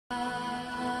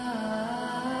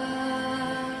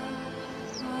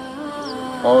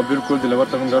او بالکل دلور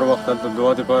ته موږ هر وخت د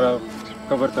دعا لپاره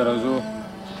قبر ته راځو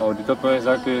او د ته په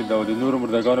حساب کې د نورو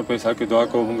مردگانو په حساب کې دعا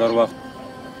کوو موږ هر وخت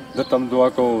د تم دعا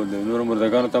کوو د نورو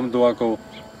مردگانو تم دعا کوو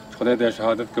خدای دې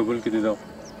شهادت قبول کړي دي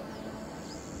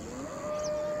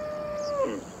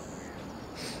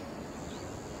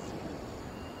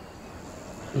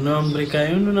نو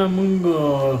امریکایانو نه مونږ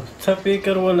څه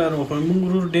فکر ولرو خو مونږ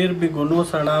ورور ډېر بې ګناه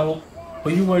سړی و خو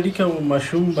یو وړوکی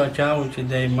ماشوم بچا و چې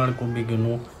دی مړ کړو بې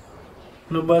ګناه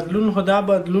نو بدلون خو دا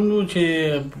بدلون و چې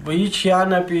په هیڅ شی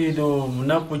نه پوهېدو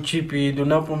نه په چي پوهېدو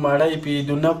نه په مړی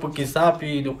پوهېدو نه په کیسه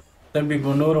پوهېدو د بې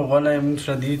ګناه روغلی مونږ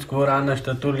سره د هېڅ کور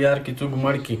نشته ټول یار کې څوک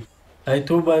مړ کړي ای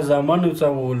تو به زامنو څه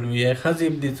وولو یا ښځې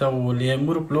دې څه وولو یا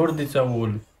مور پلور دې څه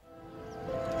وولو.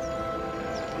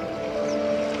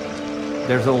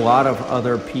 There's a lot of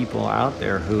other people out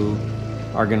there who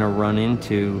are going to run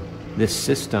into this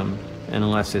system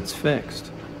unless it's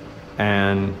fixed.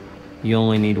 And you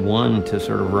only need one to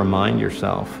sort of remind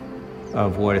yourself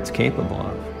of what it's capable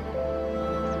of.